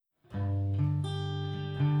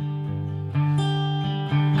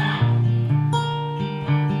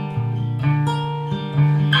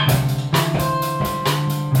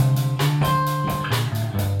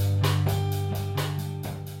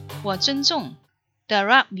我尊重德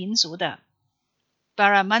拉民族的巴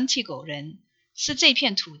拉曼提狗人是这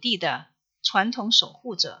片土地的传统守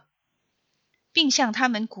护者，并向他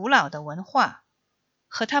们古老的文化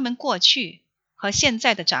和他们过去和现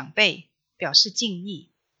在的长辈表示敬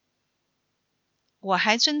意。我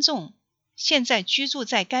还尊重现在居住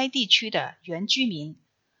在该地区的原居民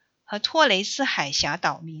和托雷斯海峡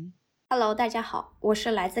岛民。Hello， 大家好，我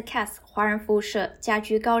是来自 CAS 华人服务社家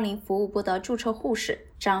居高龄服务部的注册护士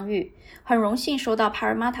张玉，很荣幸收到帕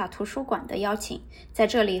尔马塔图书馆的邀请，在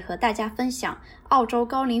这里和大家分享澳洲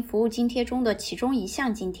高龄服务津贴中的其中一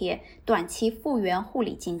项津贴——短期复原护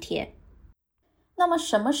理津贴。那么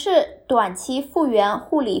什么是短期复原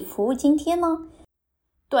护理服务津贴呢？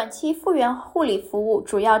短期复原护理服务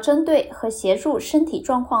主要针对和协助身体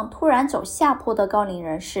状况突然走下坡的高龄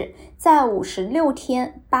人士，在56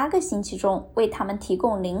天8个星期中为他们提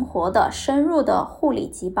供灵活的深入的护理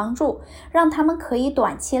及帮助，让他们可以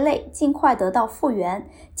短期内尽快得到复原，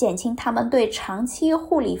减轻他们对长期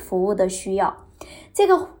护理服务的需要。这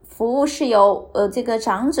个服务是由这个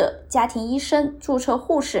长者、家庭医生、注册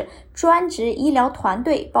护士、专职医疗团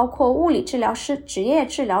队，包括物理治疗师、职业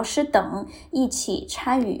治疗师等一起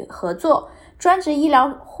参与合作。专职医疗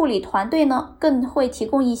护理团队呢，更会提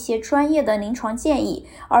供一些专业的临床建议，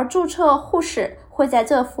而注册护士会在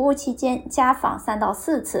这服务期间家访3到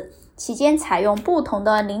4次，期间采用不同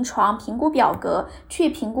的临床评估表格去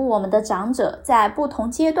评估我们的长者在不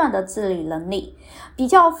同阶段的自理能力，比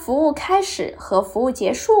较服务开始和服务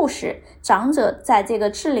结束时长者在这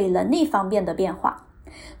个自理能力方面的变化。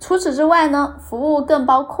除此之外呢，服务更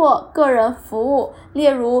包括个人服务，例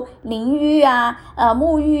如淋浴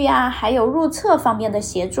沐浴还有入厕方面的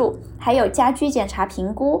协助，还有家居检查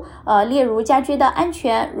评估，例如家居的安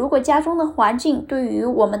全，如果家中的环境对于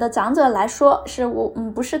我们的长者来说是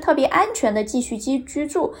不是特别安全的继续居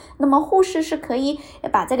住，那么护士是可以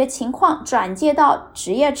把这个情况转介到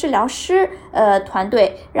职业治疗师团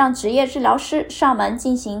队，让职业治疗师上门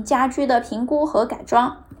进行家居的评估和改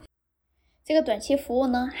装。这个短期服务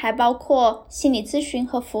呢，还包括心理咨询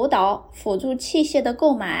和辅导、辅助器械的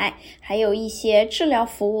购买，还有一些治疗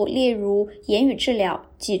服务，例如言语治疗、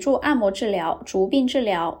脊柱按摩治疗、足病治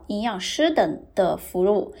疗、营养师等的服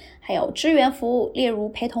务，还有支援服务，例如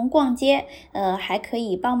陪同逛街，还可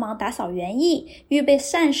以帮忙打扫园艺、预备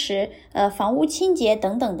膳食、房屋清洁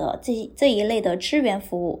等等的这一类的支援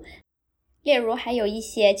服务。例如还有一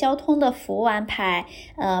些交通的服务安排，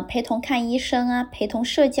陪同看医生陪同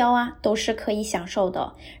社交都是可以享受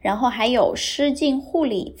的。然后还有失禁护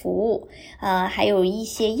理服务，还有一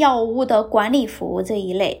些药物的管理服务这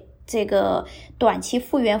一类，这个短期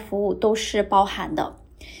复原服务都是包含的。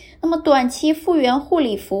那么短期复原护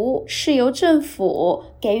理服务是由政府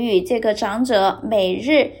给予这个长者每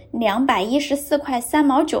日214块3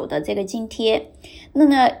毛9的这个津贴，那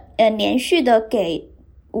么连续的给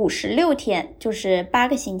56天，就是8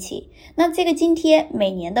个星期。那这个津贴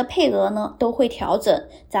每年的配额呢都会调整，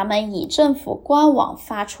咱们以政府官网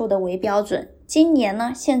发出的为标准。今年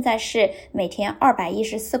呢，现在是每天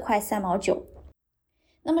214块3毛9。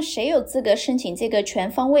那么谁有资格申请这个全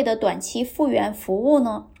方位的短期复原服务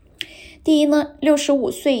呢？第一呢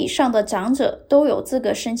，65岁以上的长者都有资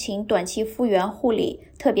格申请短期复原护理，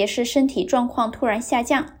特别是身体状况突然下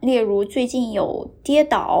降，例如最近有跌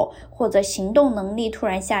倒或者行动能力突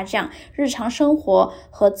然下降，日常生活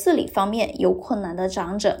和自理方面有困难的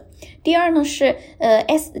长者。第二呢是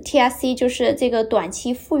STRC， 就是这个短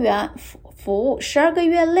期复原服务12个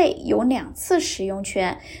月内有2次使用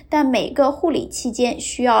权，但每个护理期间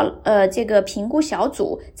需要这个评估小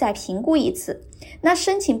组再评估一次。那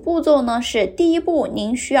申请步骤呢是第一步，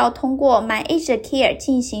您需要通过 My Aged Care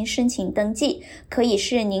进行申请登记，可以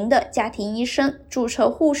是您的家庭医生、注册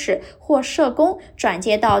护士或社工转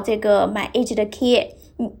接到这个 My Aged Care。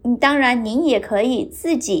当然您也可以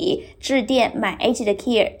自己致电 My Aged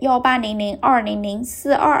Care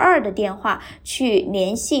 1800-200-422的电话去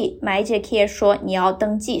联系 My Aged Care 说你要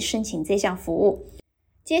登记申请这项服务。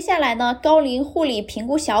接下来呢，高龄护理评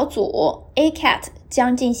估小组 ACAT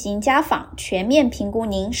将进行家访，全面评估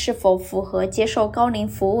您是否符合接受高龄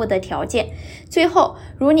服务的条件。最后，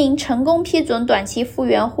如您成功批准短期复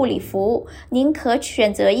原护理服务，您可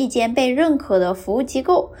选择一间被认可的服务机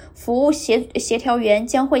构，服务协调员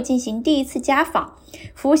将会进行第一次家访，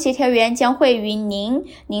服务协调员将会与您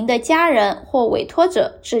的家人或委托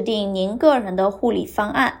者制定您个人的护理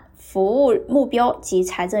方案、服务目标及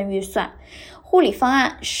财政预算。护理方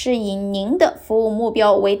案是以您的服务目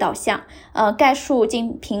标为导向，概述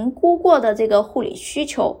经评估过的这个护理需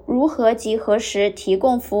求，如何及何时提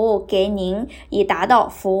供服务给您，以达到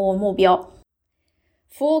服务目标。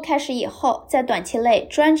服务开始以后，在短期内，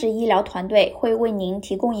专职医疗团队会为您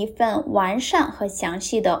提供一份完善和详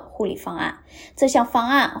细的护理方案。这项方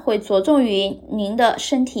案会着重于您的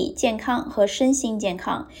身体健康和身心健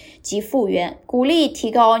康及复原，鼓励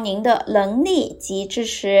提高您的能力及支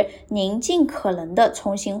持您尽可能的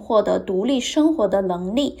重新获得独立生活的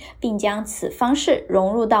能力，并将此方式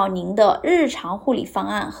融入到您的日常护理方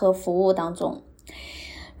案和服务当中。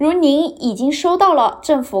如您已经收到了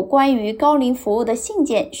政府关于高龄服务的信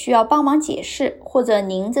件，需要帮忙解释，或者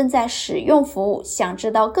您正在使用服务，想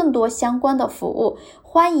知道更多相关的服务，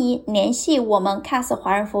欢迎联系我们 CAS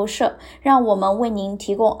华人服务社，让我们为您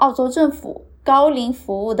提供澳洲政府高龄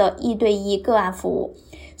服务的1对1个案服务。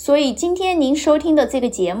所以今天您收听的这个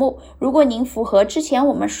节目，如果您符合之前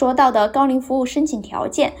我们说到的高龄服务申请条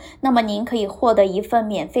件，那么您可以获得一份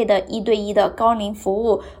免费的1对1的高龄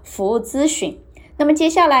服务咨询。那么接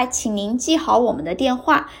下来请您记好我们的电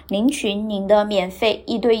话，领取您的免费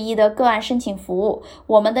1对1的个案申请服务。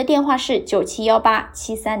我们的电话是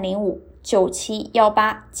97187305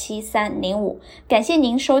 97187305。感谢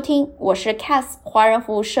您收听，我是 CAS 华人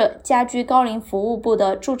服务社家居高龄服务部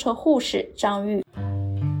的注册护士张玉。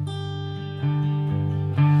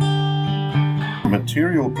The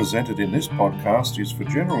material presented in this podcast is for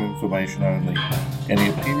general information only.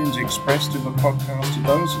 Any opinions expressed in the podcast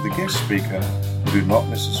are those of the guest speaker and do not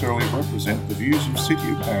necessarily represent the views of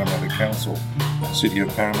City of Parramatta Council. City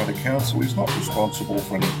of Parramatta Council is not responsible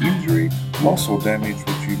for any injury, loss or damage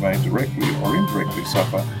which you may directly or indirectly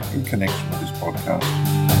suffer in connection with this podcast.